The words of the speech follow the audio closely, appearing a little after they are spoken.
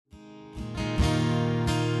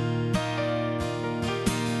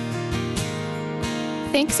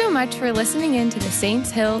Thanks so much for listening in to the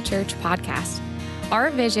Saints Hill Church podcast. Our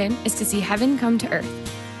vision is to see heaven come to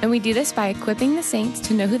earth, and we do this by equipping the saints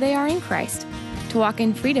to know who they are in Christ, to walk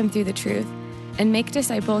in freedom through the truth, and make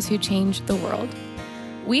disciples who change the world.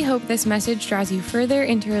 We hope this message draws you further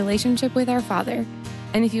into relationship with our Father,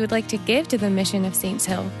 and if you would like to give to the mission of Saints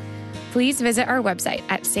Hill, please visit our website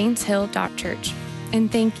at saintshill.church.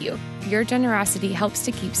 And thank you. Your generosity helps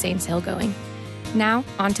to keep Saints Hill going. Now,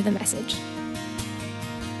 on to the message.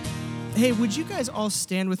 Hey, would you guys all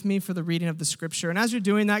stand with me for the reading of the scripture? And as you're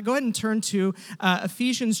doing that, go ahead and turn to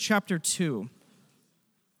Ephesians chapter 2.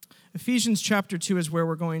 Ephesians chapter 2 is where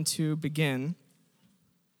we're going to begin.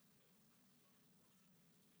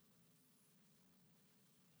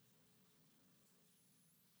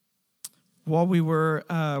 While we were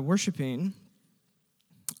worshiping,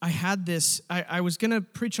 I had this, I was going to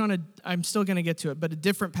preach on I'm still going to get to it, but a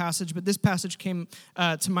different passage, but this passage came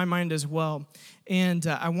to my mind as well, and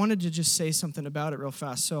I wanted to just say something about it real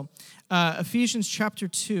fast. So, Ephesians chapter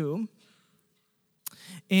 2,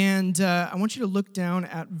 and I want you to look down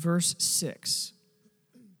at verse 6.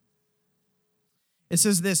 It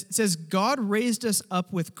says this, it says, God raised us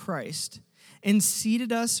up with Christ and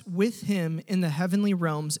seated us with him in the heavenly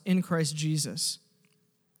realms in Christ Jesus,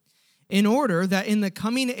 in order that in the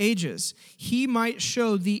coming ages he might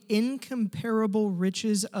show the incomparable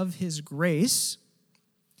riches of his grace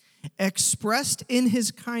expressed in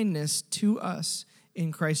his kindness to us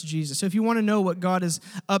in Christ Jesus. So if you want to know what God is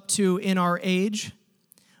up to in our age,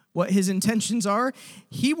 what his intentions are,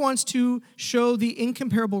 he wants to show the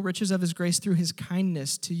incomparable riches of his grace through his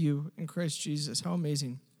kindness to you in Christ Jesus. How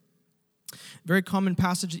amazing. Very common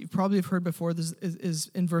passage that you probably have heard before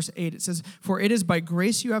is in verse 8. It says, "For it is by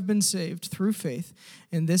grace you have been saved through faith,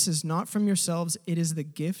 and this is not from yourselves, it is the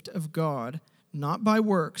gift of God, not by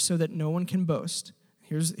works, so that no one can boast."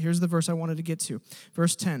 Here's the verse I wanted to get to.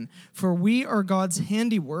 Verse 10, "For we are God's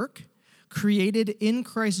handiwork, created in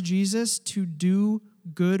Christ Jesus to do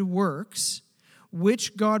good works,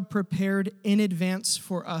 which God prepared in advance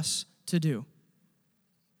for us to do."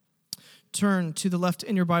 Turn to the left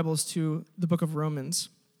in your Bibles to the book of Romans.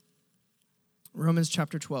 Romans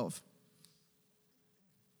chapter 12.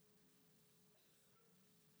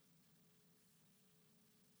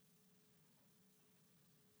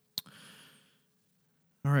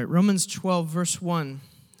 All right, Romans 12, verse 1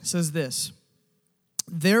 says this,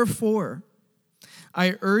 "Therefore,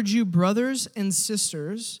 I urge you, brothers and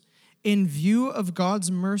sisters, in view of God's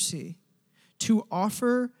mercy, to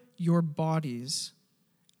offer your bodies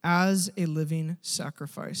as a living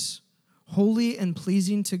sacrifice, holy and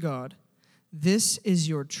pleasing to God. This is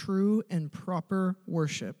your true and proper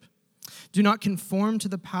worship. Do not conform to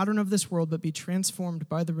the pattern of this world, but be transformed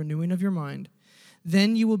by the renewing of your mind.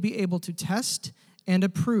 Then you will be able to test and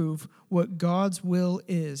approve what God's will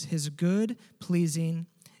is, his good, pleasing,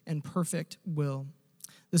 and perfect will."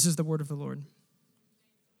 This is the word of the Lord.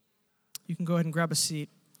 You can go ahead and grab a seat.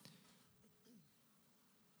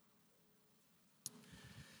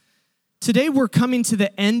 Today, we're coming to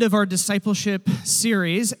the end of our discipleship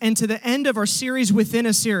series and to the end of our series within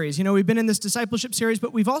a series. You know, we've been in this discipleship series,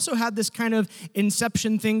 but we've also had this kind of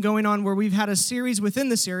inception thing going on where we've had a series within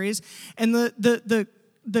the series. And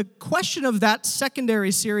the question of that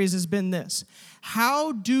secondary series has been this: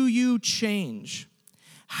 how do you change?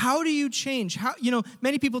 How do you change?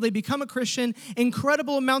 Many people, they become a Christian,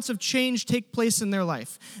 incredible amounts of change take place in their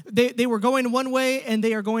life. They were going one way, and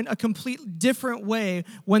they are going a complete different way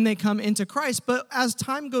when they come into Christ. But as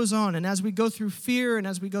time goes on, and as we go through fear, and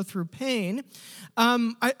as we go through pain,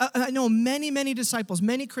 I know many disciples,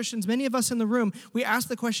 many Christians, many of us in the room, we ask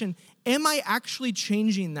the question, am I actually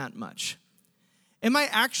changing that much? Am I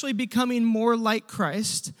actually becoming more like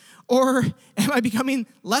Christ, or am I becoming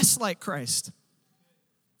less like Christ?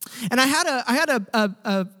 And I had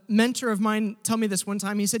a mentor of mine tell me this one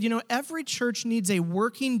time. He said, every church needs a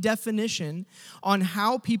working definition on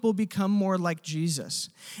how people become more like Jesus.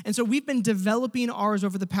 And so we've been developing ours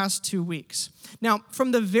over the past 2 weeks. Now,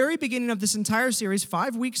 from the very beginning of this entire series,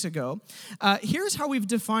 5 weeks ago, here's how we've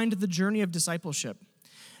defined the journey of discipleship.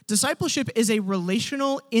 Discipleship is a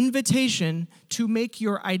relational invitation to make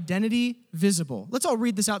your identity visible. Let's all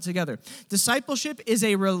read this out together. Discipleship is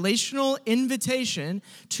a relational invitation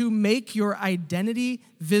to make your identity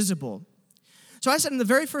visible. So I said in the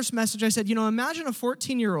very first message, I said, imagine a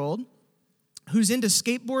 14-year-old who's into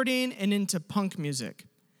skateboarding and into punk music.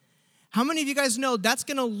 How many of you guys know that's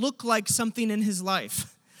going to look like something in his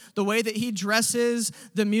life? The way that he dresses,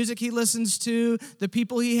 the music he listens to, the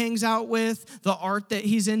people he hangs out with, the art that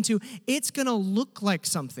he's into, it's going to look like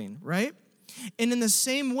something, right? And in the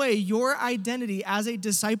same way, your identity as a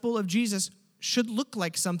disciple of Jesus should look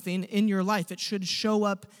like something in your life. It should show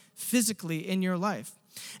up physically in your life.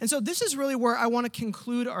 And so this is really where I want to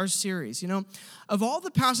conclude our series. Of all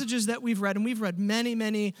the passages that we've read, and we've read many,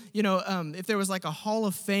 many, if there was like a hall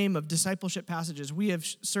of fame of discipleship passages, we have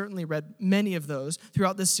certainly read many of those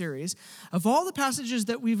throughout this series. Of all the passages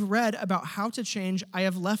that we've read about how to change, I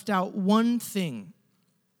have left out one thing,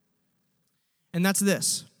 and that's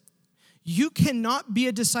this. You cannot be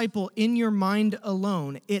a disciple in your mind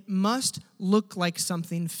alone. It must look like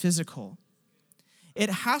something physical. It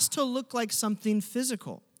has to look like something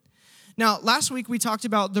physical. Now, last week we talked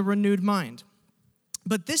about the renewed mind.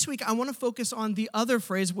 But this week I want to focus on the other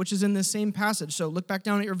phrase which is in the same passage. So look back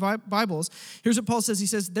down at your Bibles. Here's what Paul says. He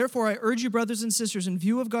says, "Therefore I urge you, brothers and sisters, in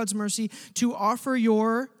view of God's mercy, to offer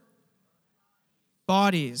your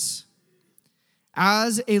bodies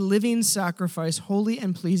as a living sacrifice, holy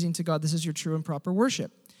and pleasing to God. This is your true and proper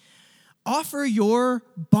worship." Offer your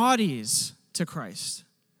bodies to Christ.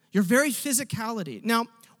 Your very physicality. Now,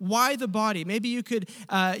 why the body? Maybe you could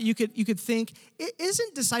think,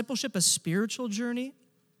 isn't discipleship a spiritual journey?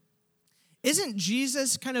 Isn't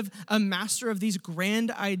Jesus kind of a master of these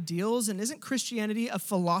grand ideals? And isn't Christianity a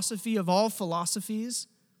philosophy of all philosophies?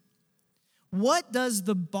 What does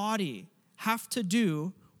the body have to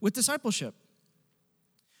do with discipleship?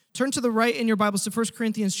 Turn to the right in your Bibles to 1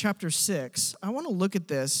 Corinthians chapter 6. I want to look at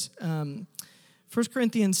this. 1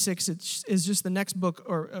 Corinthians 6 is just the next book,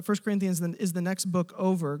 or 1 Corinthians is the next book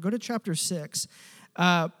over. Go to chapter 6.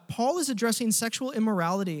 Paul is addressing sexual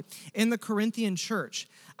immorality in the Corinthian church,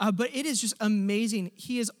 but it is just amazing.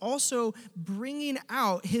 He is also bringing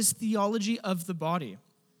out his theology of the body.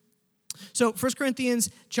 So 1 Corinthians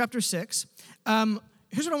chapter 6,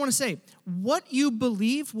 here's what I want to say. What you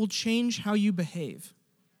believe will change how you behave.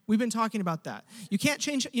 We've been talking about that. You can't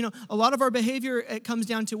change, a lot of our behavior, it comes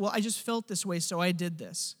down to, well, I just felt this way, so I did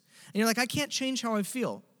this. And you're like, I can't change how I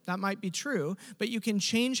feel. That might be true, but you can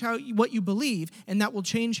change what you believe, and that will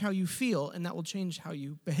change how you feel, and that will change how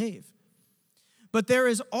you behave. But there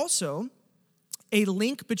is also a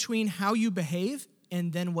link between how you behave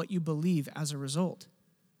and then what you believe as a result.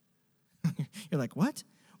 You're like, what?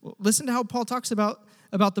 Well, listen to how Paul talks about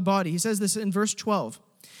the body. He says this in verse 12.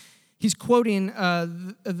 He's quoting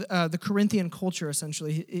the Corinthian culture,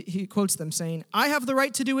 essentially. He quotes them saying, "I have the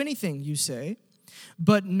right to do anything, you say,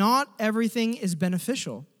 but not everything is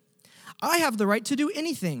beneficial. I have the right to do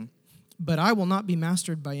anything, but I will not be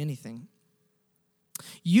mastered by anything.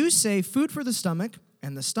 You say food for the stomach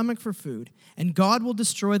and the stomach for food, and God will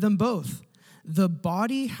destroy them both. The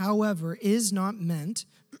body, however, is not meant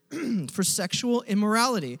for sexual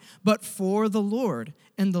immorality, but for the Lord,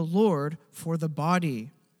 and the Lord for the body.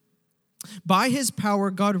 By his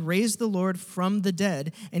power, God raised the Lord from the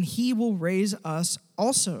dead, and he will raise us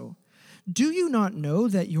also. Do you not know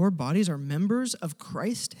that your bodies are members of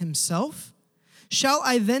Christ himself? Shall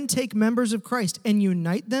I then take members of Christ and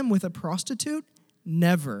unite them with a prostitute?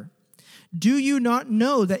 Never. Do you not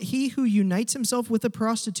know that he who unites himself with a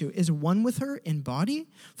prostitute is one with her in body?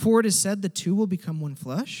 For it is said the two will become one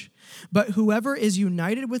flesh. But whoever is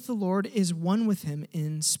united with the Lord is one with him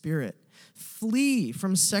in spirit. Flee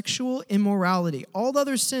from sexual immorality. All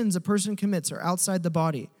other sins a person commits are outside the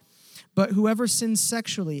body. But whoever sins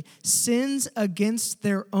sexually sins against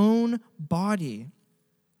their own body.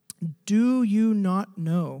 Do you not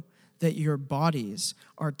know that your bodies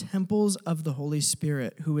are temples of the Holy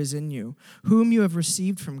Spirit who is in you, whom you have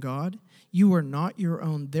received from God? You are not your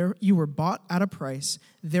own. You were bought at a price.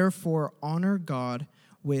 Therefore, honor God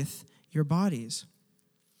with your bodies.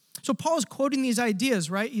 So Paul is quoting these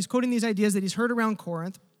ideas, right? He's quoting these ideas that he's heard around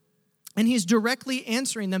Corinth, and he's directly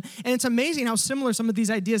answering them. And it's amazing how similar some of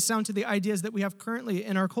these ideas sound to the ideas that we have currently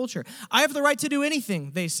in our culture. I have the right to do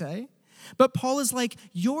anything, they say. But Paul is like,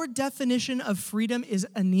 your definition of freedom is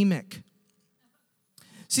anemic.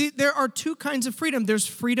 See, there are two kinds of freedom. There's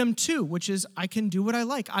freedom to, which is I can do what I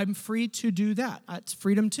like. I'm free to do that. That's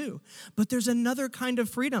freedom to. But there's another kind of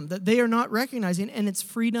freedom that they are not recognizing, and it's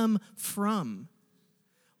freedom from.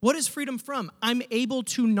 What is freedom from? I'm able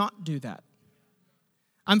to not do that.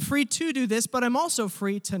 I'm free to do this, but I'm also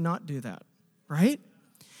free to not do that, right?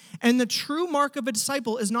 And the true mark of a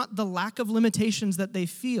disciple is not the lack of limitations that they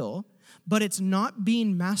feel, but it's not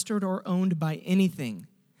being mastered or owned by anything.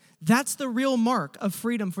 That's the real mark of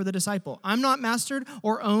freedom for the disciple. I'm not mastered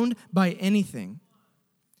or owned by anything.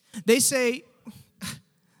 They say,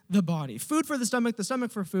 the body, food for the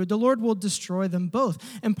stomach for food, the Lord will destroy them both.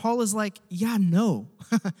 And Paul is like, yeah, no,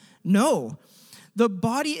 no. The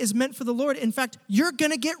body is meant for the Lord. In fact, you're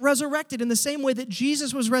going to get resurrected in the same way that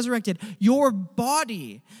Jesus was resurrected. Your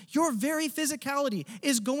body, your very physicality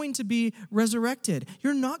is going to be resurrected.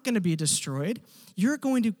 You're not going to be destroyed. You're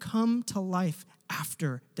going to come to life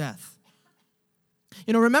after death.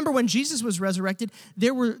 You know, remember when Jesus was resurrected,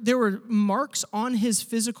 there were marks on his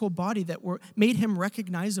physical body that made him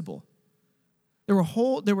recognizable.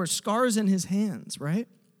 There were scars in his hands, right?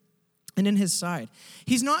 And in his side.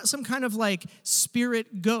 He's not some kind of like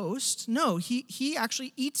spirit ghost. No, he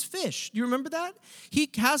actually eats fish. Do you remember that? He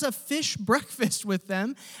has a fish breakfast with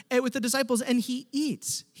them, with the disciples, and he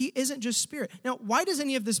eats. He isn't just spirit. Now, why does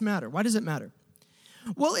any of this matter? Why does it matter?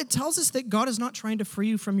 Well, it tells us that God is not trying to free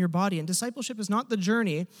you from your body, and discipleship is not the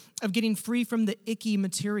journey of getting free from the icky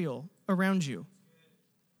material around you.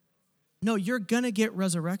 No, you're going to get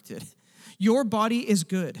resurrected. Your body is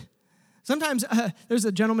good. Sometimes there's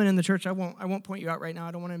a gentleman in the church, I won't point you out right now,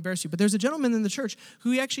 I don't want to embarrass you, but there's a gentleman in the church who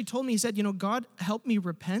he actually told me, he said, you know, God helped me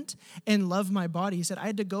repent and love my body. He said, I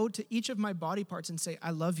had to go to each of my body parts and say,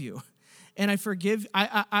 I love you. And I forgive,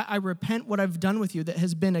 I repent what I've done with you that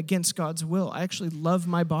has been against God's will. I actually love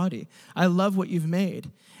my body. I love what you've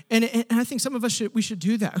made. And I think some of us should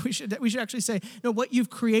do that. We should actually say, no, what you've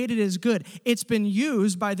created is good. It's been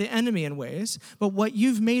used by the enemy in ways, but what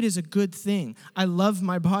you've made is a good thing. I love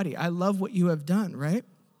my body. I love what you have done, right?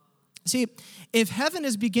 See, if heaven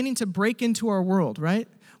is beginning to break into our world, right?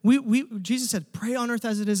 Jesus said, pray on earth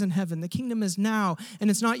as it is in heaven. The kingdom is now, and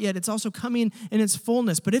it's not yet. It's also coming in its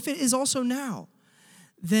fullness. But if it is also now,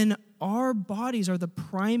 then our bodies are the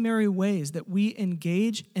primary ways that we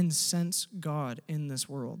engage and sense God in this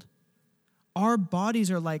world. Our bodies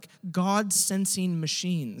are like God-sensing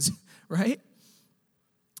machines, right?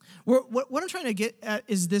 What I'm trying to get at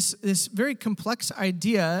is this very complex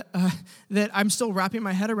idea that I'm still wrapping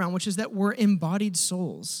my head around, which is that we're embodied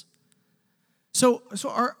souls. So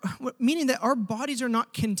meaning that our bodies are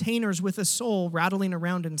not containers with a soul rattling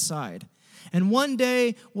around inside. And one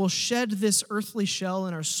day we'll shed this earthly shell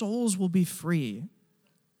and our souls will be free.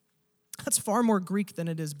 That's far more Greek than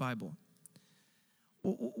it is Bible.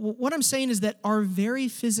 What I'm saying is that our very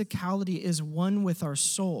physicality is one with our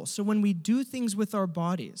soul. So when we do things with our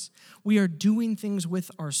bodies, we are doing things with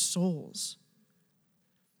our souls.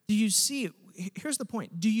 Do you see? Here's the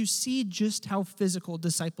point. Do you see just how physical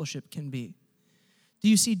discipleship can be? Do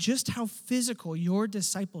you see just how physical your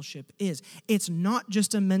discipleship is? It's not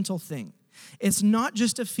just a mental thing. It's not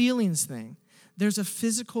just a feelings thing. There's a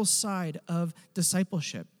physical side of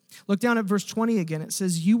discipleship. Look down at verse 20 again. It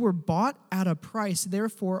says, you were bought at a price,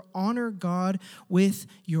 therefore honor God with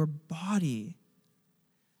your body.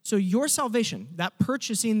 So your salvation, that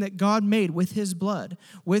purchasing that God made with his blood,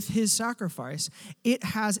 with his sacrifice, it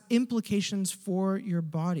has implications for your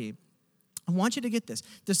body. I want you to get this.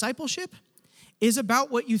 Discipleship is about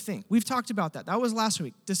what you think. We've talked about that. That was last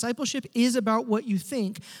week. Discipleship is about what you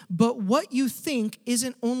think, but what you think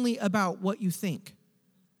isn't only about what you think.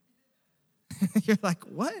 You're like,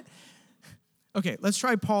 what? Okay, let's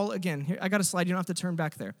try Paul again. Here, I got a slide. You don't have to turn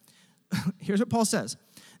back there. Here's what Paul says.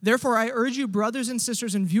 Therefore, I urge you, brothers and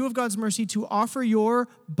sisters, in view of God's mercy, to offer your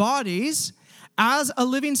bodies as a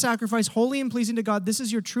living sacrifice, holy and pleasing to God. This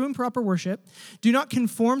is your true and proper worship. Do not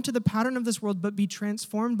conform to the pattern of this world, but be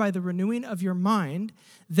transformed by the renewing of your mind.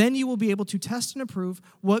 Then you will be able to test and approve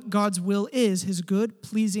what God's will is, his good,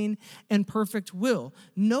 pleasing, and perfect will.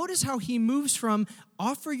 Notice how he moves from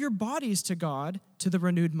offer your bodies to God to the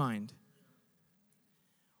renewed mind.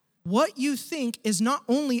 What you think is not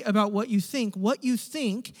only about what you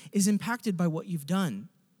think is impacted by what you've done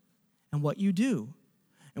and what you do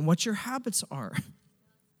and what your habits are.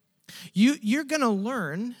 You're going to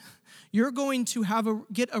learn, you're going to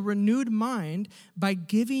get a renewed mind by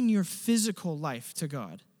giving your physical life to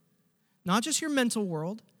God. Not just your mental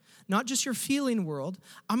world, not just your feeling world.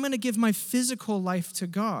 I'm going to give my physical life to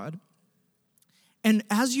God. And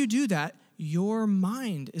as you do that, your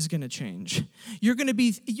mind is going to change. You're going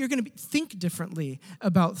to think differently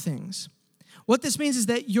about things. What this means is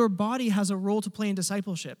that your body has a role to play in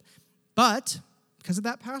discipleship. But because of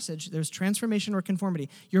that passage, there's transformation or conformity.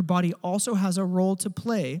 Your body also has a role to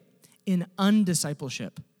play in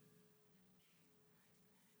undiscipleship.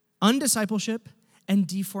 Undiscipleship and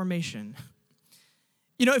deformation.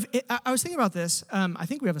 You know, I was thinking about this. I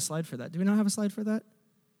think we have a slide for that. Do we not have a slide for that?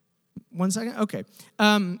 1 second? Okay.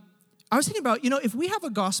 I was thinking about, if we have a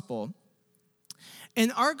gospel,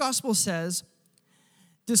 and our gospel says,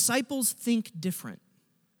 disciples think different.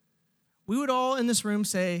 We would all in this room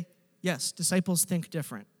say, yes, disciples think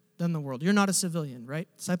different than the world. You're not a civilian, right?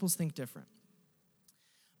 Disciples think different.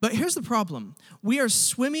 But here's the problem. We are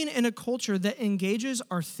swimming in a culture that engages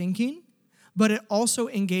our thinking but it also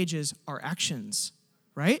engages our actions,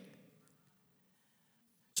 right?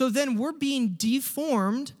 So then we're being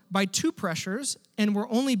deformed by two pressures, and we're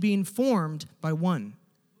only being formed by one.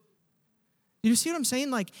 You see what I'm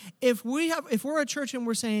saying? Like, if we're a church and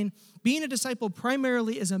we're saying being a disciple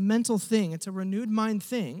primarily is a mental thing, it's a renewed mind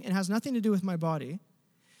thing, it has nothing to do with my body,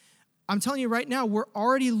 I'm telling you right now, we're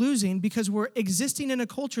already losing because we're existing in a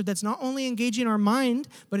culture that's not only engaging our mind,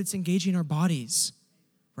 but it's engaging our bodies,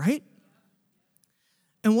 right?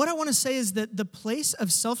 And what I want to say is that the place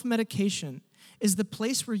of self-medication is the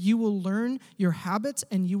place where you will learn your habits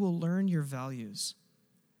and you will learn your values.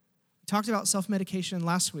 We talked about self-medication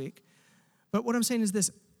last week, but what I'm saying is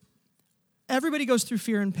this. Everybody goes through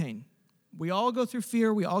fear and pain. We all go through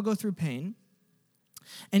fear. We all go through pain.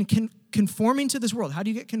 And conforming to this world, how do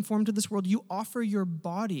you get conformed to this world? You offer your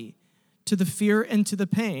body to the fear and to the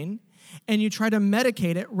pain, and you try to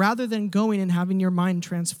medicate it rather than going and having your mind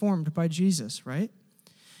transformed by Jesus, right?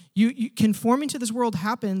 You conforming to this world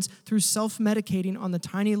happens through self-medicating on the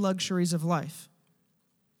tiny luxuries of life.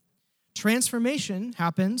 Transformation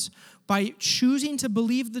happens by choosing to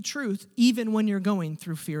believe the truth even when you're going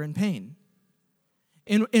through fear and pain.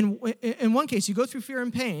 In one case, you go through fear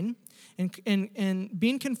and pain, and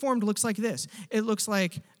being conformed looks like this. It looks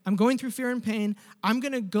like I'm going through fear and pain. I'm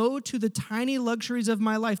going to go to the tiny luxuries of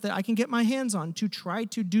my life that I can get my hands on to try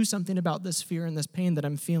to do something about this fear and this pain that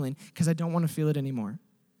I'm feeling because I don't want to feel it anymore.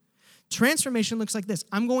 Transformation looks like this.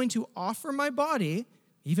 I'm going to offer my body,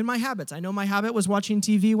 even my habits. I know my habit was watching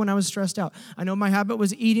TV when I was stressed out. I know my habit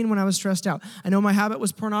was eating when I was stressed out. I know my habit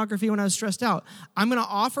was pornography when I was stressed out. I'm going to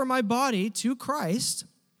offer my body to Christ,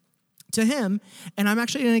 to him, and I'm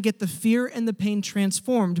actually going to get the fear and the pain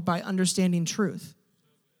transformed by understanding truth.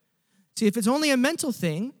 See, if it's only a mental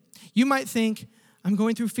thing, you might think, I'm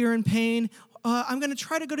going through fear and pain. I'm going to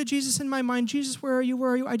try to go to Jesus in my mind. Jesus, where are you?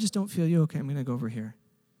 Where are you? I just don't feel you. Okay, I'm going to go over here.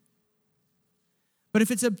 But if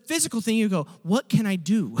it's a physical thing, you go, what can I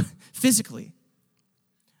do physically?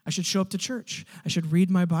 I should show up to church. I should read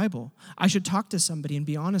my Bible. I should talk to somebody and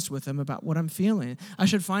be honest with them about what I'm feeling. I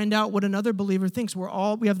should find out what another believer thinks.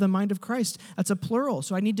 We have the mind of Christ. That's a plural.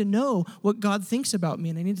 So I need to know what God thinks about me,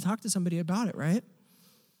 and I need to talk to somebody about it, right?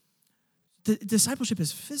 The discipleship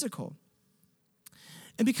is physical.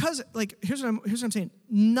 And because, here's what I'm saying.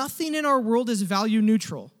 Nothing in our world is value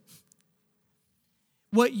neutral.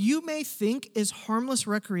 What you may think is harmless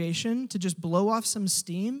recreation to just blow off some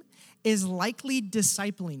steam is likely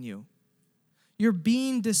discipling you. You're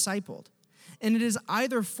being discipled. And it is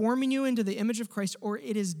either forming you into the image of Christ or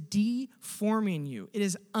it is deforming you. It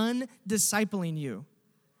is undiscipling you.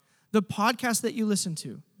 The podcast that you listen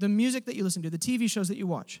to, the music that you listen to, the TV shows that you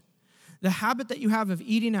watch, the habit that you have of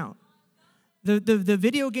eating out, the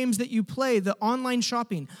video games that you play, the online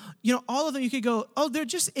shopping, all of them you could go,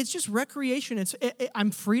 it's just recreation.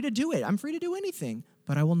 I'm free to do it. I'm free to do anything,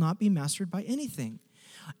 but I will not be mastered by anything.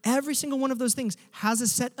 Every single one of those things has a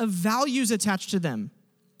set of values attached to them.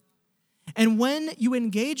 And when you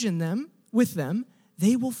engage in them, with them,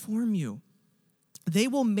 they will form you. They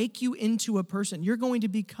will make you into a person. You're going to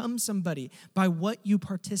become somebody by what you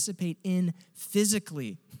participate in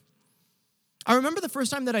physically. I remember the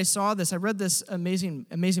first time that I saw this. I read this amazing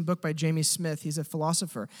book by Jamie Smith. He's a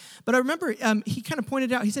philosopher. But I remember he kind of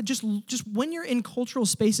pointed out, he said, just when you're in cultural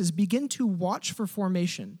spaces, begin to watch for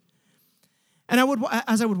formation. And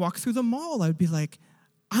as I would walk through the mall, I would be like,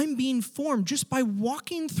 I'm being formed just by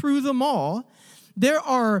walking through the mall.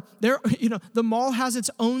 The mall has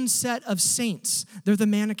its own set of saints. They're the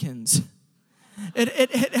mannequins.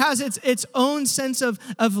 It has its own sense of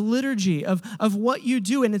liturgy, of what you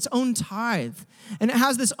do, and its own tithe. And it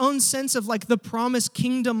has this own sense of the promised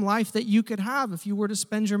kingdom life that you could have if you were to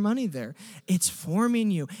spend your money there. It's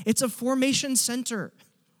forming you. It's a formation center.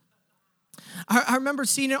 I remember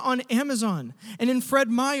seeing it on Amazon and in Fred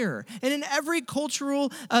Meyer and in every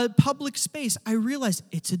cultural public space. I realized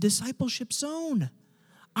it's a discipleship zone.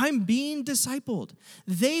 I'm being discipled.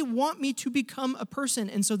 They want me to become a person,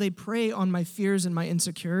 and so they prey on my fears and my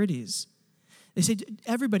insecurities. They say,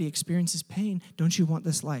 everybody experiences pain. Don't you want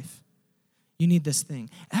this life? You need this thing.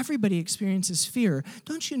 Everybody experiences fear.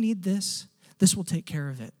 Don't you need this? This will take care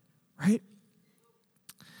of it, right?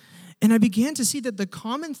 And I began to see that the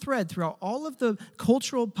common thread throughout all of the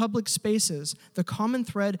cultural public spaces, the common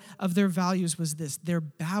thread of their values was this, their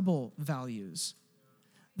Babel values.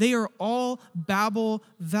 They are all Babel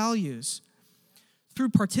values. Through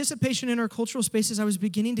participation in our cultural spaces, I was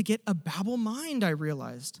beginning to get a Babel mind, I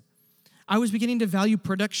realized. I was beginning to value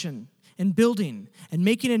production and building and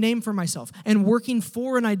making a name for myself and working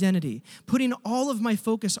for an identity, putting all of my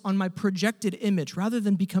focus on my projected image rather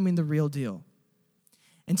than becoming the real deal.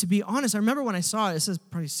 And to be honest, I remember when I saw it, this is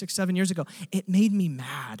probably 6-7 years ago, it made me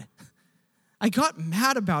mad. I got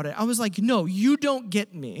mad about it. I was like, no, you don't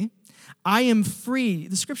get me. I am free.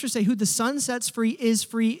 The scriptures say, who the Son sets free is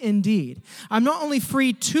free indeed. I'm not only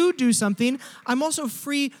free to do something, I'm also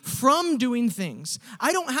free from doing things.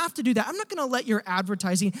 I don't have to do that. I'm not going to let your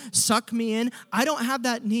advertising suck me in. I don't have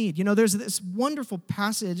that need. You know, there's this wonderful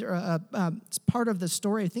passage, or it's part of the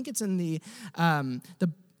story. I think it's in the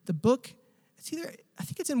book. I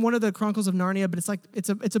think it's in one of the Chronicles of Narnia, but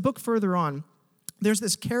it's a book further on. There's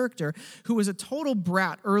this character who was a total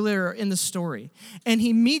brat earlier in the story, and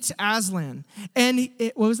he meets Aslan. And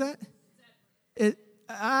what was that?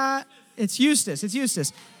 It's Eustace. It's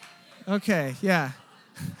Eustace. Okay, yeah.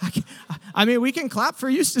 I mean, we can clap for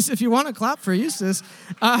Eustace if you want to clap for Eustace.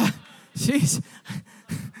 Jeez,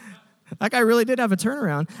 that guy really did have a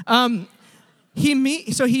turnaround. He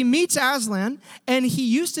meets Aslan, and he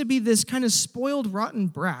used to be this kind of spoiled, rotten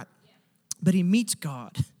brat, but he meets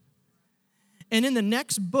God. And in the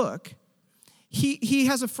next book, he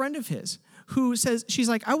has a friend of his who says, she's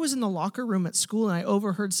like, I was in the locker room at school and I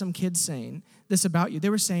overheard some kids saying this about you. They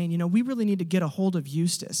were saying, you know, we really need to get a hold of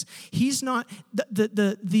Eustace. He's not,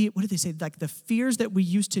 the what did they say? Like the fears that we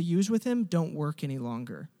used to use with him don't work any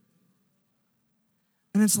longer.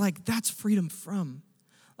 And it's like, that's freedom from.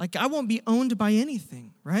 Like, I won't be owned by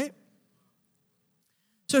anything, right?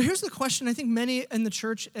 So here's the question I think many in the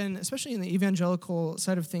church, and especially in the evangelical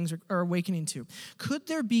side of things, are awakening to. Could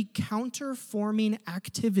there be counterforming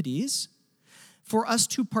activities for us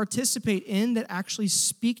to participate in that actually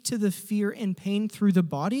speak to the fear and pain through the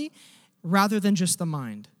body rather than just the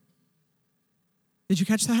mind? Did you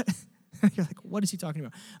catch that? You're like, what is he talking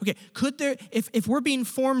about? Okay, could there, if we're being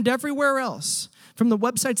formed everywhere else, from the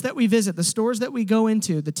websites that we visit, the stores that we go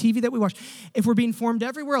into, the TV that we watch, if we're being formed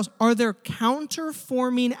everywhere else, are there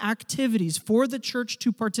counterforming activities for the church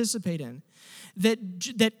to participate in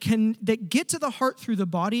that get to the heart through the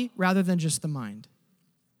body rather than just the mind?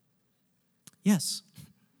 Yes.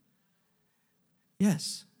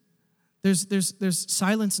 Yes. There's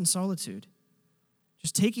silence and solitude.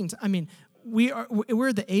 Just taking time. I mean, we're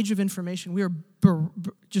at the age of information. We are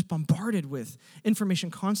just bombarded with information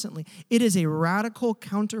constantly. It is a radical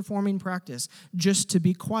counterforming practice just to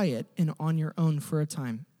be quiet and on your own for a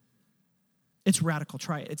time. It's radical.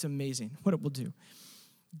 Try it. It's amazing what it will do.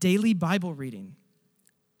 Daily Bible reading.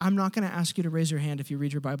 I'm not going to ask you to raise your hand if you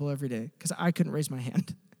read your Bible every day, because I couldn't raise my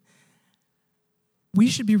hand. We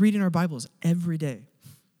should be reading our Bibles every day.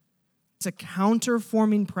 It's a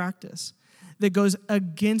counterforming practice that goes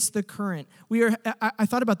against the current. I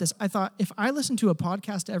thought about this. I thought, if I listen to a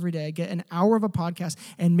podcast every day, I get an hour of a podcast,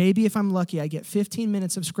 and maybe if I'm lucky, I get 15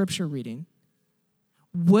 minutes of scripture reading.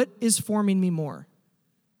 What is forming me more?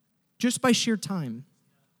 Just by sheer time.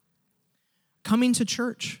 Coming to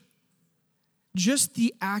church. Just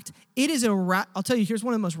the act. It is I'll tell you, here's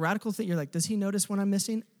one of the most radical things. You're like, does he notice when I'm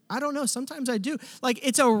missing? I don't know. Sometimes I do. Like,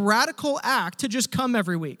 it's a radical act to just come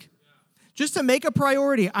every week. Just to make a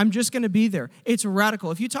priority, I'm just going to be there. It's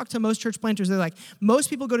radical. If you talk to most church planters, they're like, most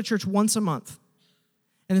people go to church once a month.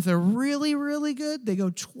 And if they're really, really good, they go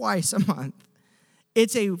twice a month.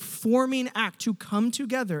 It's a forming act to come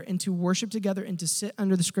together and to worship together and to sit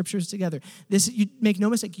under the scriptures together. You make no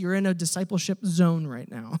mistake, you're in a discipleship zone right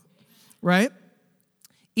now, right?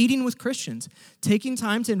 Eating with Christians, taking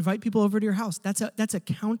time to invite people over to your house. That's a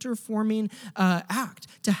counterforming act.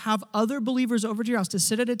 To have other believers over to your house, to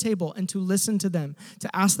sit at a table and to listen to them,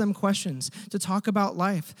 to ask them questions, to talk about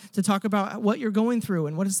life, to talk about what you're going through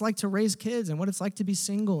and what it's like to raise kids and what it's like to be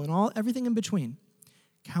single and everything in between.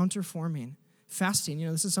 Counterforming. Fasting,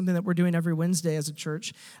 this is something that we're doing every Wednesday as a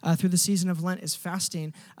church through the season of Lent, is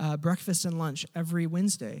fasting, breakfast and lunch every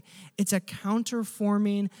Wednesday. It's a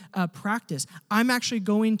counterforming practice. I'm actually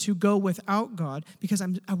going to go without God because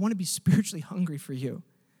I want to be spiritually hungry for you.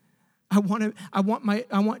 I want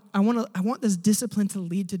this discipline to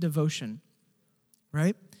lead to devotion,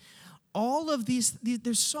 right? All of these,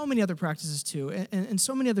 there's so many other practices too, and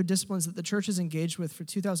so many other disciplines that the church has engaged with for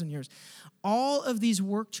 2,000 years. All of these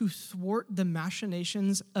work to thwart the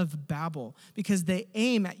machinations of Babel because they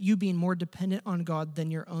aim at you being more dependent on God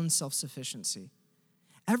than your own self-sufficiency.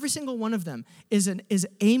 Every single one of them is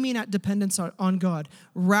aiming at dependence on God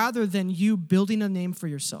rather than you building a name for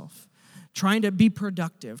yourself, trying to be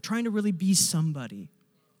productive, trying to really be somebody.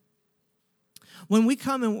 When we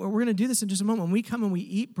come, and we're going to do this in just a moment, when we come and we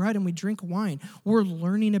eat bread and we drink wine, we're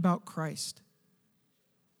learning about Christ.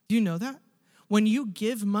 Do you know that? When you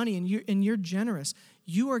give money and you're generous,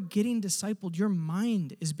 you are getting discipled. Your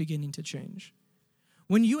mind is beginning to change.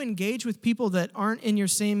 When you engage with people that aren't in your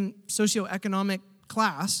same socioeconomic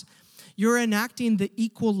class, You're enacting the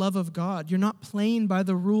equal love of God. You're not playing by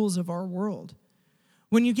the rules of our world.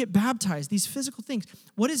 When you get baptized, these physical things,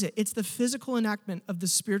 what is it? It's the physical enactment of the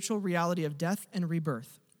spiritual reality of death and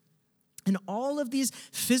rebirth. And all of these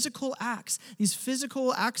physical acts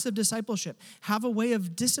of discipleship have a way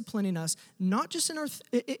of disciplining us, not just in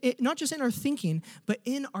our thinking, but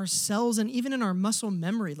in our cells and even in our muscle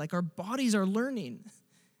memory. Like our bodies are learning.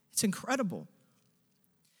 It's incredible.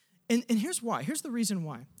 And here's why. Here's the reason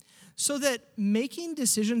why. So that making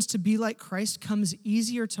decisions to be like Christ comes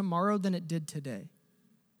easier tomorrow than it did today.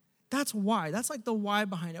 That's why. That's like the why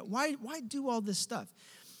behind it. Why do all this stuff?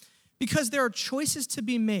 Because there are choices to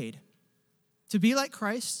be made. To be like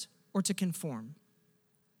Christ or to conform.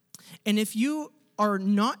 And if you are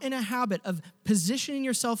not in a habit of positioning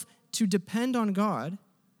yourself to depend on God,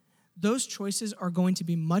 those choices are going to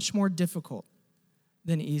be much more difficult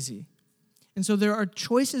than easy. And so there are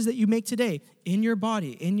choices that you make today in your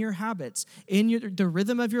body, in your habits, in the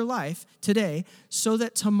rhythm of your life today, so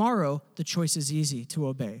that tomorrow the choice is easy to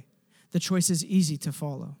obey. The choice is easy to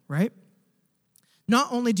follow, right?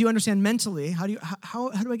 Not only do you understand mentally, how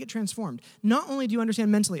do I get transformed? Not only do you understand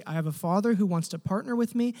mentally, I have a Father who wants to partner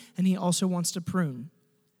with me, and he also wants to prune.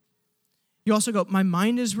 You also go, my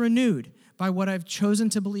mind is renewed by what I've chosen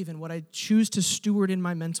to believe in, what I choose to steward in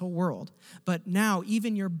my mental world. But now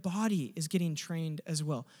even your body is getting trained as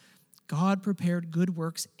well. God prepared good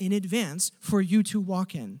works in advance for you to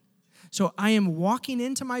walk in. So I am walking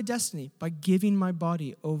into my destiny by giving my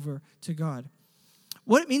body over to God.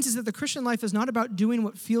 What it means is that the Christian life is not about doing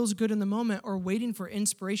what feels good in the moment or waiting for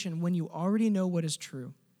inspiration when you already know what is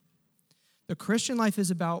true. The Christian life is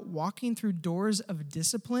about walking through doors of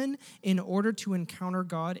discipline in order to encounter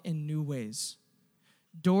God in new ways.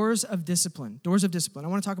 Doors of discipline. I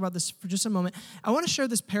want to talk about this for just a moment. I want to share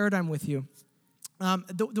this paradigm with you.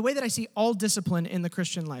 The way that I see all discipline in the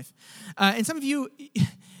Christian life. And some of you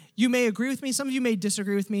may agree with me. Some of you may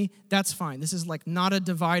disagree with me. That's fine. This is like not a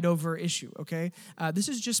divide over issue, okay? This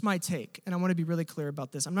is just my take, and I want to be really clear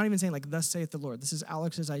about this. I'm not even saying like, thus saith the Lord. This is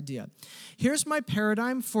Alex's idea. Here's my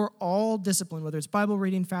paradigm for all discipline, whether it's Bible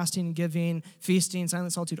reading, fasting, giving, feasting,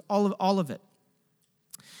 silent solitude, all of it.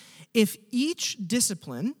 If each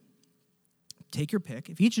discipline, take your pick,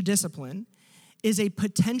 if each discipline is a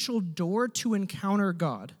potential door to encounter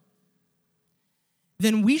God,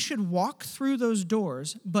 then we should walk through those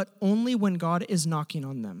doors, but only when God is knocking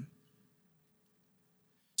on them.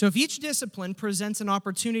 So if each discipline presents an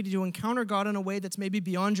opportunity to encounter God in a way that's maybe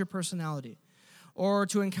beyond your personality, or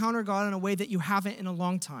to encounter God in a way that you haven't in a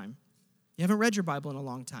long time, you haven't read your Bible in a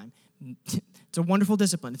long time, it's a wonderful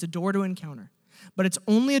discipline. It's a door to encounter. But it's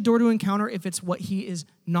only a door to encounter if it's what he is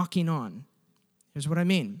knocking on. Here's what I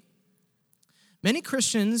mean. Many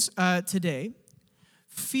Christians today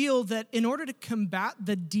feel that in order to combat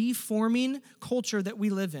the deforming culture that we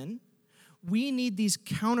live in, we need these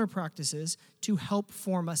counter practices to help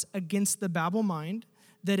form us against the Babel mind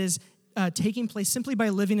that is taking place simply by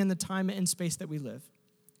living in the time and space that we live.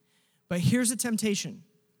 But here's the temptation.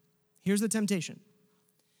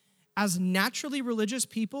 As naturally religious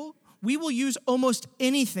people, we will use almost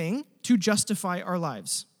anything to justify our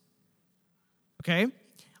lives. Okay?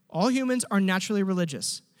 All humans are naturally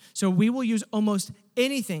religious. So we will use almost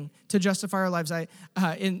anything to justify our lives.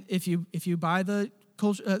 If you buy the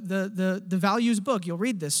values book, you'll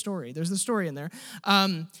read this story. There's the story in there.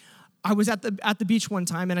 I was at the beach one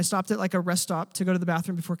time, and I stopped at like a rest stop to go to the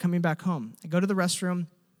bathroom before coming back home. I go to the restroom.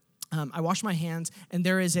 I wash my hands, and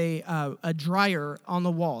there is a dryer on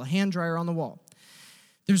the wall, a hand dryer on the wall.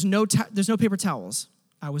 There's no paper towels.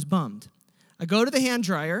 I was bummed. I go to the hand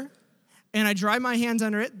dryer, and I dry my hands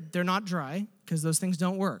under it. They're not dry, because those things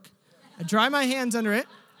don't work. I dry my hands under it,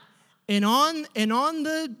 and on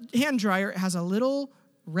the hand dryer, it has a little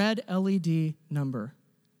red LED number,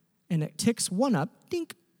 and it ticks one up,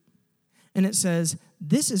 dink, and it says,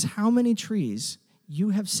 "This is how many trees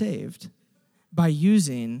you have saved by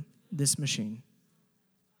using this machine."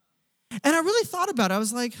 And I really thought about it. I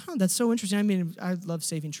was like, that's so interesting. I mean, I love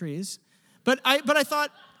saving trees, but I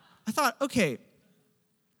thought, okay,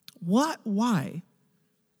 why?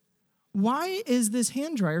 Why is this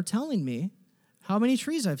hand dryer telling me how many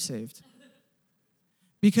trees I've saved?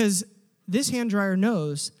 Because this hand dryer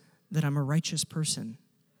knows that I'm a righteous person,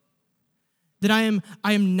 that I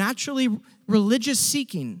am naturally religious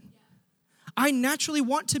seeking. I naturally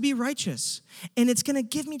want to be righteous, and it's going to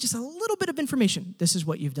give me just a little bit of information. This is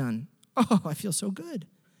what you've done. Oh, I feel so good.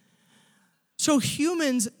 So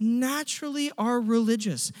humans naturally are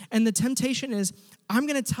religious. And the temptation is, I'm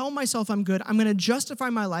going to tell myself I'm good. I'm going to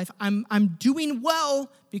justify my life. I'm doing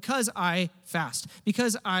well because I fast,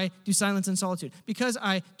 because I do silence and solitude, because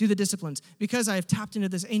I do the disciplines, because I have tapped into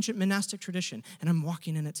this ancient monastic tradition, and I'm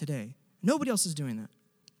walking in it today. Nobody else is doing that.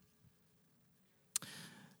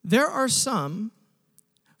 There are some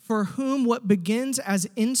for whom what begins as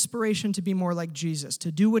inspiration to be more like Jesus,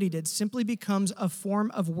 to do what he did, simply becomes a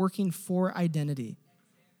form of working for identity.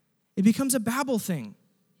 It becomes a Babel thing.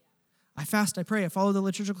 I fast, I pray, I follow the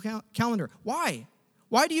liturgical calendar. Why?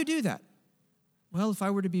 Why do you do that? Well, if I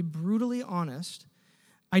were to be brutally honest,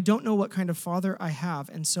 I don't know what kind of father I have,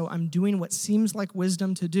 and so I'm doing what seems like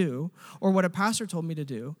wisdom to do, or what a pastor told me to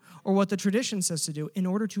do, or what the tradition says to do, in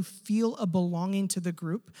order to feel a belonging to the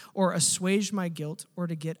group, or assuage my guilt, or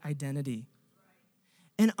to get identity.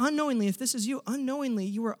 And unknowingly, if this is you, unknowingly,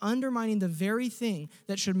 you are undermining the very thing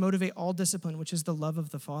that should motivate all discipline, which is the love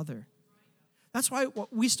of the Father. That's why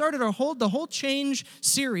we started the whole change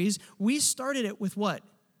series, we started it with what?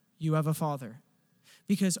 You have a father.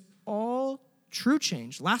 Because all true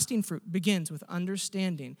change, lasting fruit, begins with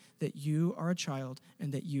understanding that you are a child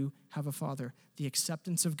and that you have a father, the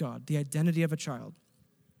acceptance of God, the identity of a child.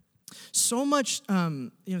 So much,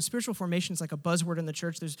 spiritual formation is like a buzzword in the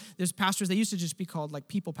church. There's pastors, they used to just be called like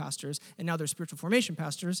people pastors, and now they're spiritual formation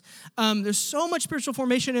pastors. There's so much spiritual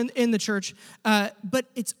formation in the church, but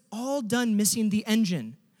it's all done missing the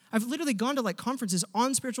engine. I've literally gone to like conferences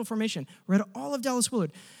on spiritual formation, read all of Dallas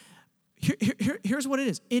Willard. Here's what it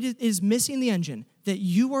is. It is missing the engine, that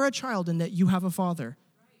you are a child and that you have a father.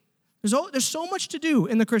 There's so much to do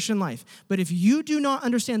in the Christian life. But if you do not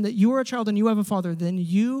understand that you are a child and you have a father, then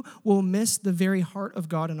you will miss the very heart of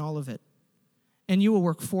God in all of it. And you will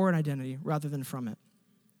work for an identity rather than from it.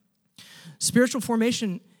 Spiritual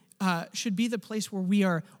formation should be the place where we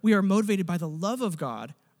are motivated by the love of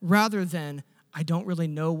God rather than, I don't really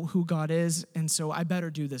know who God is, and so I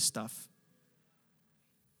better do this stuff.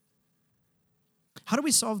 How do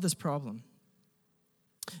we solve this problem?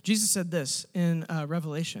 Jesus said this in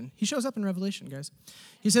Revelation. He shows up in Revelation, guys.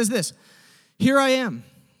 He says this, "Here I am.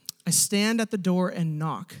 I stand at the door and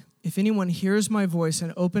knock. If anyone hears my voice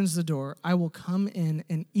and opens the door, I will come in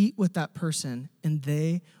and eat with that person and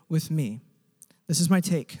they with me." This is my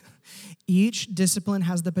take. Each discipline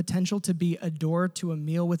has the potential to be a door to a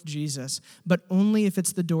meal with Jesus, but only if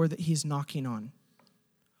it's the door that he's knocking on.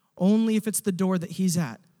 Only if it's the door that he's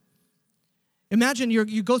at. Imagine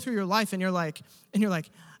you go through your life and you're like,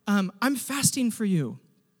 I'm fasting for you.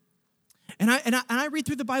 And I read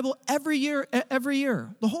through the Bible every year,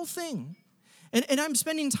 the whole thing. And I'm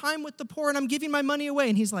spending time with the poor and I'm giving my money away.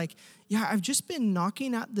 And he's like, yeah, I've just been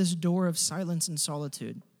knocking at this door of silence and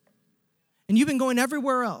solitude. And you've been going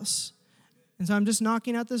everywhere else. And so I'm just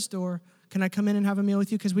knocking at this door. Can I come in and have a meal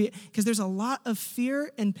with you? Because there's a lot of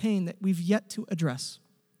fear and pain that we've yet to address.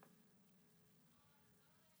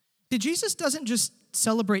 Jesus doesn't just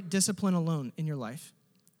celebrate discipline alone in your life.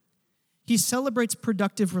 He celebrates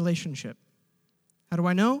productive relationship. How do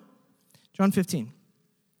I know? John 15. He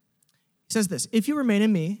says this, "If you remain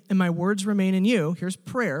in me and my words remain in you," here's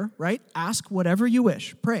prayer, right? Ask whatever you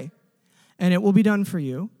wish, pray, and it will be done for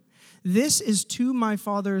you. "This is to my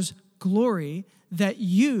Father's glory that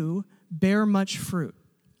you bear much fruit."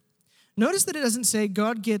 Notice that it doesn't say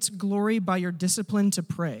God gets glory by your discipline to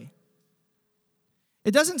pray.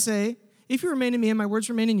 It doesn't say, "If you remain in me and my words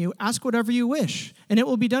remain in you, ask whatever you wish, and it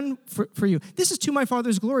will be done for you." This is to my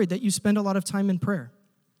Father's glory that you spend a lot of time in prayer.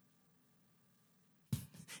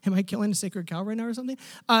 Am I killing a sacred cow right now or something?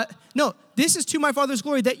 No, this is to my Father's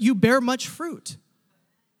glory that you bear much fruit.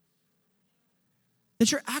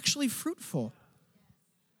 That you're actually fruitful.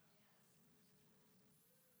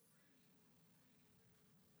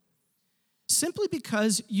 Simply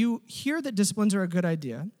because you hear that disciplines are a good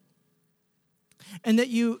idea, and that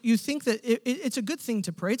you think that it's a good thing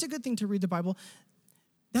to pray, it's a good thing to read the Bible,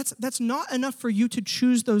 that's not enough for you to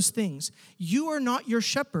choose those things. You are not your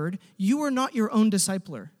shepherd. You are not your own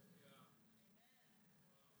discipler.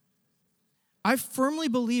 I firmly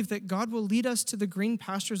believe that God will lead us to the green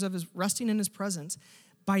pastures of his resting in his presence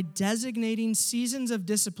by designating seasons of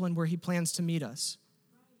discipline where he plans to meet us.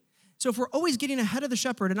 So if we're always getting ahead of the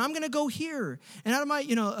shepherd, and I'm going to go here, and out of my,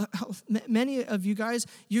 many of you guys,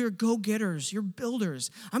 you're go-getters, you're builders.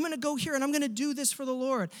 I'm going to go here, and I'm going to do this for the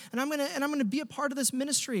Lord, and I'm going to be a part of this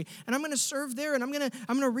ministry, and I'm going to serve there, and I'm going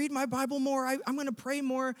to read my Bible more. I'm going to pray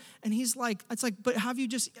more. And he's like, it's like, but have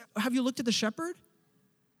you looked at the shepherd?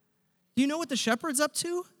 Do you know what the shepherd's up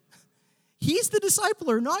to? He's the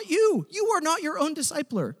discipler, not you. You are not your own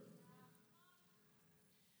discipler.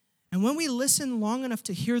 And when we listen long enough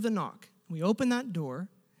to hear the knock, we open that door,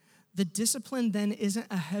 the discipline then isn't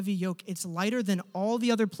a heavy yoke. It's lighter than all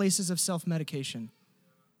the other places of self-medication.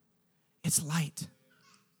 It's light.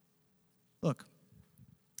 Look,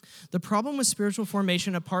 the problem with spiritual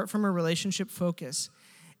formation apart from a relationship focus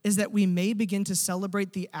is that we may begin to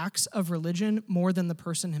celebrate the acts of religion more than the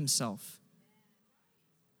person himself.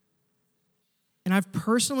 And I've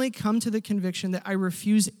personally come to the conviction that I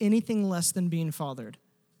refuse anything less than being fathered.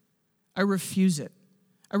 I refuse it.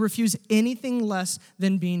 I refuse anything less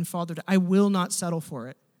than being fathered. I will not settle for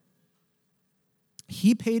it.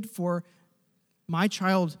 He paid for my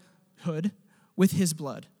childhood with his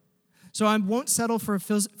blood. So I won't settle for a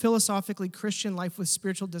philosophically Christian life with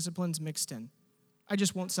spiritual disciplines mixed in. I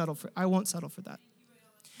won't settle for that.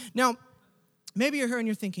 Now, maybe you're here and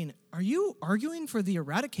you're thinking, are you arguing for the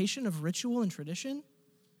eradication of ritual and tradition?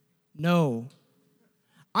 No.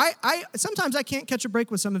 I sometimes I can't catch a break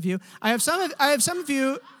with some of you. I have some of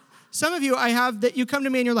you that you come to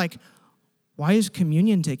me and you're like, why is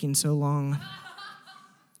communion taking so long?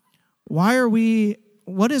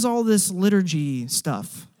 What is all this liturgy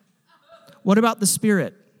stuff? What about the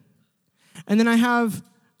Spirit? And then I have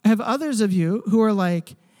others of you who are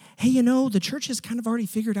like, hey, the church has kind of already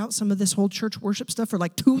figured out some of this whole church worship stuff for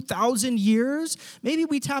like 2,000 years. Maybe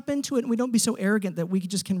we tap into it and we don't be so arrogant that we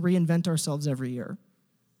just can reinvent ourselves every year.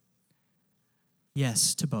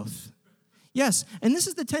 Yes, to both. Yes, and this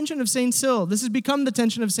is the tension of St. Cyril. This has become the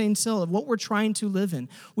tension of St. Cyril, of what we're trying to live in.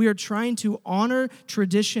 We are trying to honor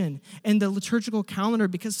tradition and the liturgical calendar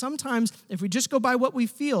because sometimes if we just go by what we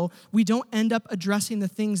feel, we don't end up addressing the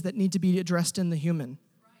things that need to be addressed in the human.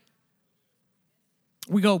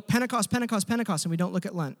 We go Pentecost, Pentecost, Pentecost, and we don't look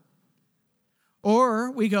at Lent.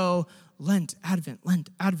 Or we go Lent, Advent,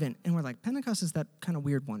 and we're like, Pentecost is that kind of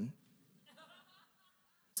weird one.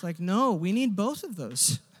 It's like, no, we need both of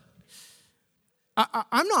those.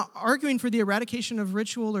 I'm not arguing for the eradication of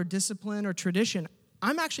ritual or discipline or tradition.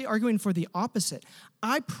 I'm actually arguing for the opposite.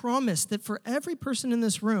 I promise that for every person in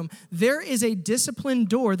this room, there is a discipline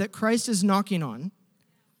door that Christ is knocking on.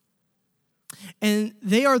 And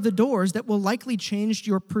they are the doors that will likely change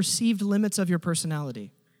your perceived limits of your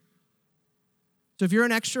personality. So if you're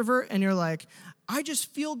an extrovert and you're like, I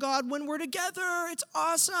just feel God when we're together. It's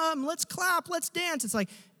awesome. Let's clap. Let's dance. It's like,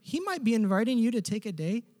 he might be inviting you to take a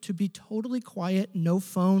day to be totally quiet, no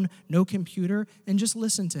phone, no computer, and just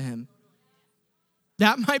listen to him.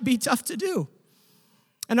 That might be tough to do.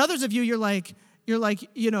 And others of you, you're like,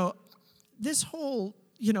 this whole,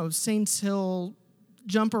 Saints Hill,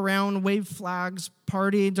 jump around, wave flags,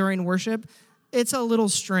 party during worship, it's a little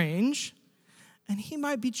strange. And he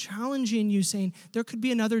might be challenging you, saying, there could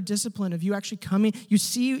be another discipline of you actually coming. You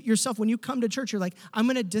see yourself, when you come to church, you're like, I'm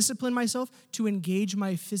going to discipline myself to engage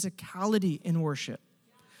my physicality in worship,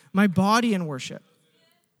 my body in worship.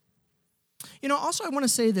 Also, I want to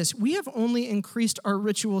say this. We have only increased our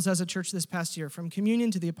rituals as a church this past year, from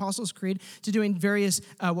communion to the Apostles' Creed to doing various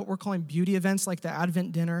what we're calling beauty events like the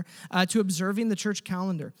Advent dinner to observing the church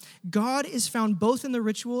calendar. God is found both in the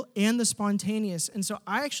ritual and the spontaneous. And so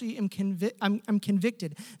I actually am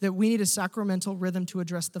convicted that we need a sacramental rhythm to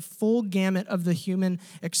address the full gamut of the human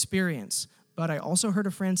experience. But I also heard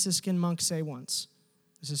a Franciscan monk say once,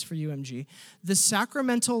 this is for you, MG. The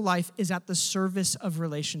sacramental life is at the service of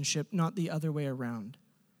relationship, not the other way around.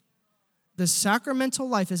 The sacramental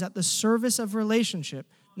life is at the service of relationship,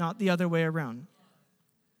 not the other way around.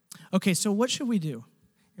 Okay, so what should we do?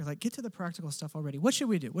 You're like, get to the practical stuff already. What should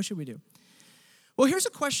we do? Well, here's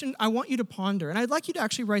a question I want you to ponder, and I'd like you to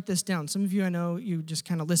actually write this down. Some of you, I know, you just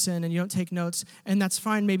kind of listen and you don't take notes, and that's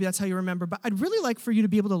fine. Maybe that's how you remember, but I'd really like for you to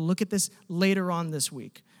be able to look at this later on this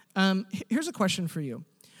week. Here's a question for you.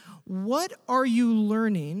 What are you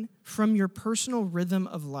learning from your personal rhythm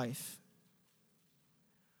of life?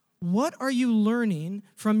 What are you learning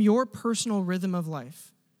from your personal rhythm of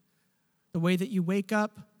life? The way that you wake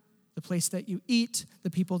up, the place that you eat,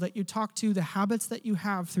 the people that you talk to, the habits that you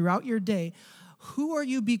have throughout your day. Who are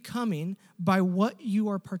you becoming by what you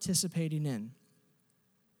are participating in?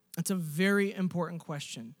 That's a very important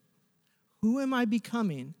question. Who am I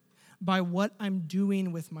becoming by what I'm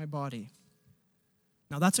doing with my body?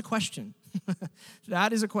 Now, that's a question.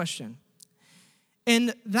 That is a question.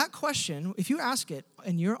 And that question, if you ask it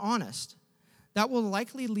and you're honest, that will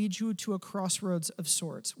likely lead you to a crossroads of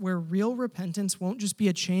sorts where real repentance won't just be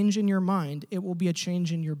a change in your mind, it will be a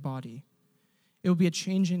change in your body. It will be a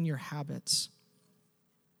change in your habits.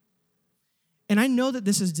 And I know that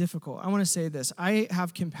this is difficult. I want to say this. I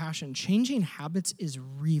have compassion. Changing habits is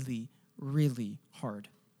really, really hard.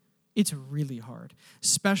 It's really hard,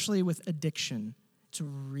 especially with addiction. It's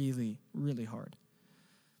really, really hard.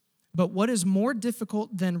 But what is more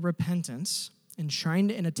difficult than repentance and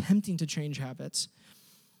trying and attempting to change habits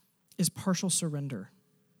is partial surrender.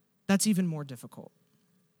 That's even more difficult.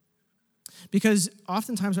 Because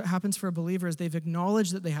oftentimes what happens for a believer is they've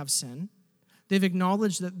acknowledged that they have sin. They've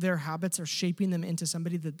acknowledged that their habits are shaping them into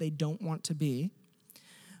somebody that they don't want to be.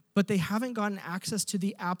 But they haven't gotten access to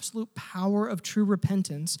the absolute power of true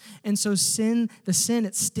repentance. And so the sin,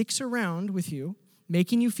 it sticks around with you,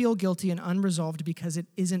 making you feel guilty and unresolved because it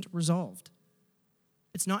isn't resolved.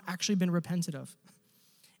 It's not actually been repented of.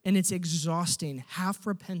 And it's exhausting. Half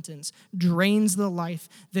repentance drains the life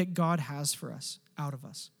that God has for us out of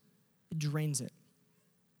us. It drains it.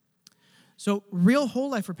 So real whole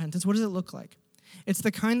life repentance, what does it look like? It's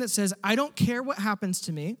the kind that says, I don't care what happens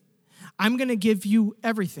to me. I'm going to give you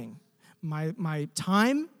everything. My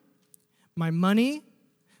time, my money,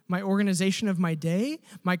 my organization of my day,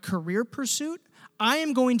 my career pursuit. I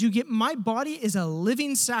am going to my body is a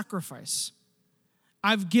living sacrifice.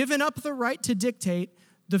 I've given up the right to dictate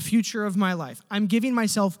the future of my life. I'm giving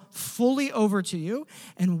myself fully over to you.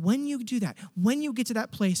 And when you do that, when you get to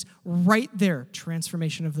that place, right there,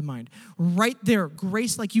 transformation of the mind. Right there,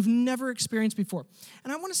 grace like you've never experienced before.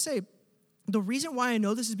 And I want to say, the reason why I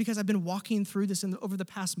know this is because I've been walking through this over the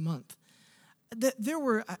past month. There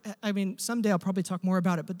were, someday I'll probably talk more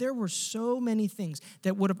about it, but there were so many things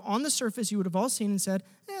that would have, on the surface, you would have all seen and said,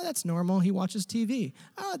 that's normal, he watches TV.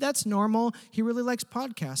 Oh, that's normal, he really likes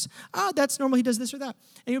podcasts. Oh, that's normal, he does this or that.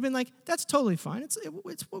 And you've been like, that's totally fine, it's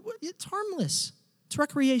harmless, it's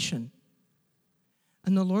recreation.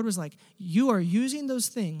 And the Lord was like, you are using those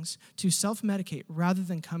things to self-medicate rather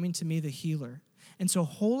than coming to me, the healer. And so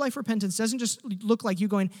whole life repentance doesn't just look like you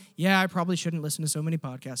going, I probably shouldn't listen to so many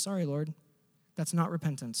podcasts. Sorry, Lord. That's not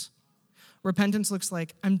repentance. Repentance looks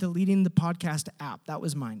like I'm deleting the podcast app. That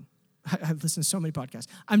was mine. I've listened to so many podcasts.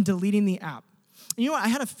 I'm deleting the app. And you know what? I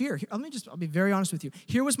had a fear. I'll be very honest with you.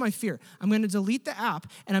 Here was my fear. I'm going to delete the app,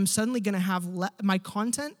 and I'm suddenly going to have my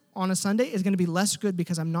content on a Sunday is going to be less good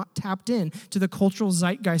because I'm not tapped in to the cultural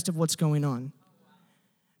zeitgeist of what's going on.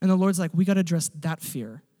 And the Lord's like, we got to address that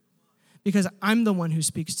fear. Because I'm the one who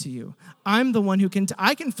speaks to you. I'm the one who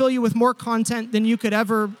I can fill you with more content than you could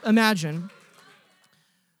ever imagine.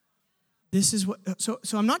 This is what, so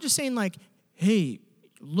I'm not just saying like, hey,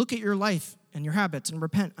 look at your life and your habits and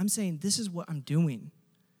repent. I'm saying this is what I'm doing.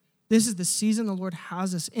 This is the season the Lord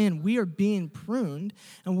has us in. We are being pruned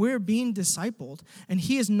and we're being discipled. And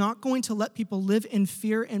he is not going to let people live in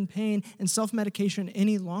fear and pain and self-medication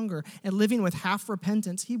any longer and living with half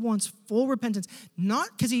repentance. He wants full repentance, not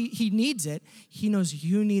because he needs it. He knows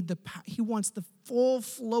you need he wants the full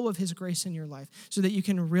flow of his grace in your life so that you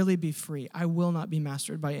can really be free. I will not be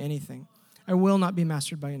mastered by anything. I will not be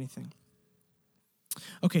mastered by anything.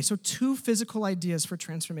 Okay, so 2 physical ideas for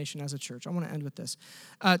transformation as a church. I want to end with this.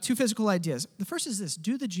 2 physical ideas. The first is this: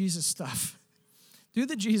 do the Jesus stuff. Do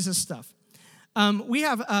the Jesus stuff. We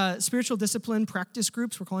have spiritual discipline practice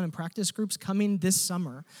groups. We're calling them practice groups coming this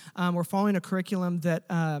summer. We're following a curriculum that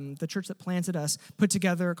the church that planted us put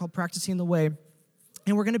together called Practicing the Way.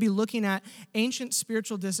 And we're going to be looking at ancient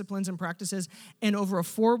spiritual disciplines and practices and over a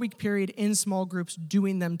 4-week period in small groups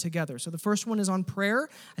doing them together. So the first one is on prayer.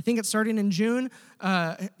 I think it's starting in June.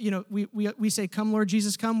 We say, come Lord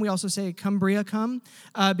Jesus, come. We also say, come Bria, come,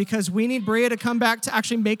 because we need Bria to come back to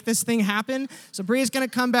actually make this thing happen. So Bria's going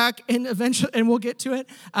to come back and eventually, and we'll get to it.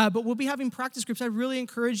 But we'll be having practice groups. I really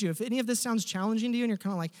encourage you. If any of this sounds challenging to you and you're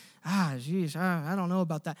kind of like, I don't know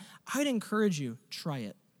about that, I'd encourage you, try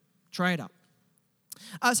it. Try it out.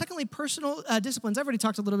 Secondly, personal disciplines. I've already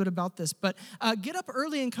talked a little bit about this, but get up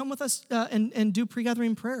early and come with us and do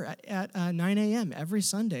pre-gathering prayer at 9 a.m. every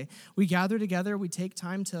Sunday. We gather together. We take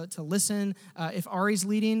time to listen. If Ari's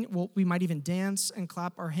leading, we might even dance and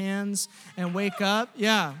clap our hands and wake up.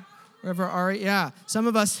 Yeah, wherever Ari. Yeah, some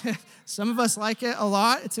of us like it a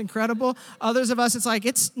lot. It's incredible. Others of us, it's like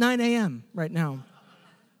it's 9 a.m. right now.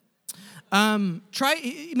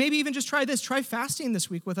 Maybe even just try this. Try fasting this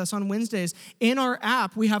week with us on Wednesdays. In our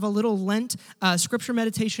app, we have a little Lent scripture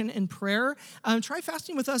meditation and prayer. Try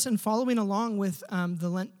fasting with us and following along with the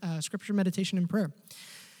Lent scripture meditation and prayer.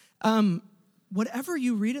 Whatever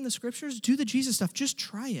you read in the scriptures, do the Jesus stuff. Just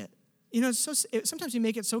try it. Sometimes we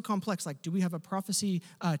make it so complex. Like, do we have a prophecy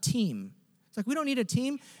team? It's like, we don't need a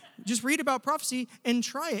team. Just read about prophecy and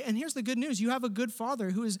try it. And here's the good news. You have a good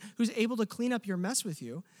father who's able to clean up your mess with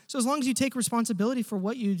you. So as long as you take responsibility for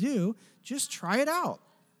what you do, just try it out.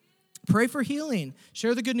 Pray for healing.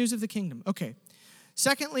 Share the good news of the kingdom. Okay.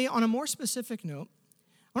 Secondly, on a more specific note,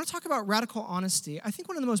 I want to talk about radical honesty. I think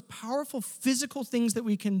one of the most powerful physical things that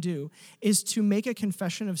we can do is to make a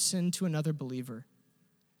confession of sin to another believer.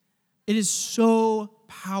 It is so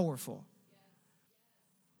powerful.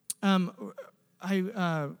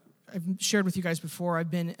 I've shared with you guys before,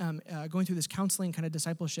 I've been going through this counseling kind of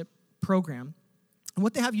discipleship program. And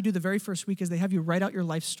what they have you do the very first week is they have you write out your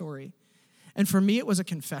life story. And for me, it was a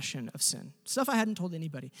confession of sin. Stuff I hadn't told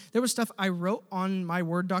anybody. There was stuff I wrote on my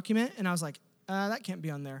Word document, and I was like, that can't be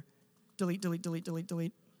on there. Delete, delete, delete, delete,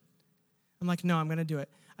 delete. I'm like, no, I'm going to do it.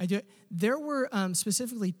 I do it. There were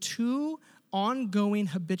specifically 2 ongoing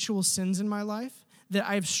habitual sins in my life that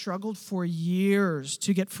I've struggled for years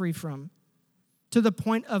to get free from, to the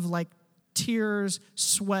point of like tears,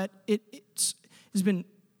 sweat. It has been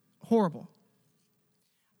horrible.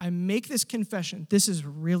 I make this confession. This is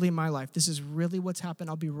really my life. This is really what's happened.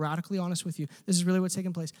 I'll be radically honest with you. This is really what's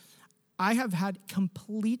taken place. I have had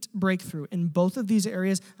complete breakthrough in both of these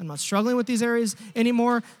areas. I'm not struggling with these areas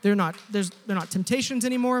anymore. They're not temptations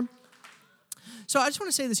anymore. So I just want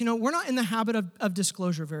to say this, we're not in the habit of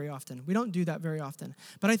disclosure very often. We don't do that very often.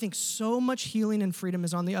 But I think so much healing and freedom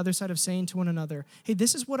is on the other side of saying to one another, hey,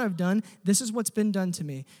 this is what I've done. This is what's been done to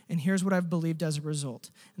me. And here's what I've believed as a result.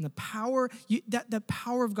 And the power, that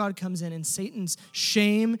power of God comes in, and Satan's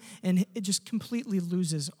shame, and it just completely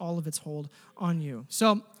loses all of its hold on you.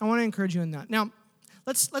 So I want to encourage you in that. Now,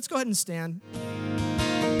 let's go ahead and stand.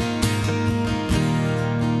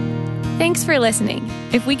 Thanks for listening.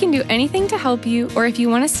 If we can do anything to help you, or if you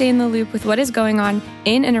want to stay in the loop with what is going on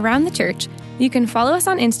in and around the church, you can follow us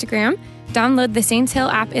on Instagram, download the Saints Hill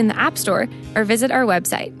app in the App Store, or visit our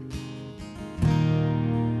website.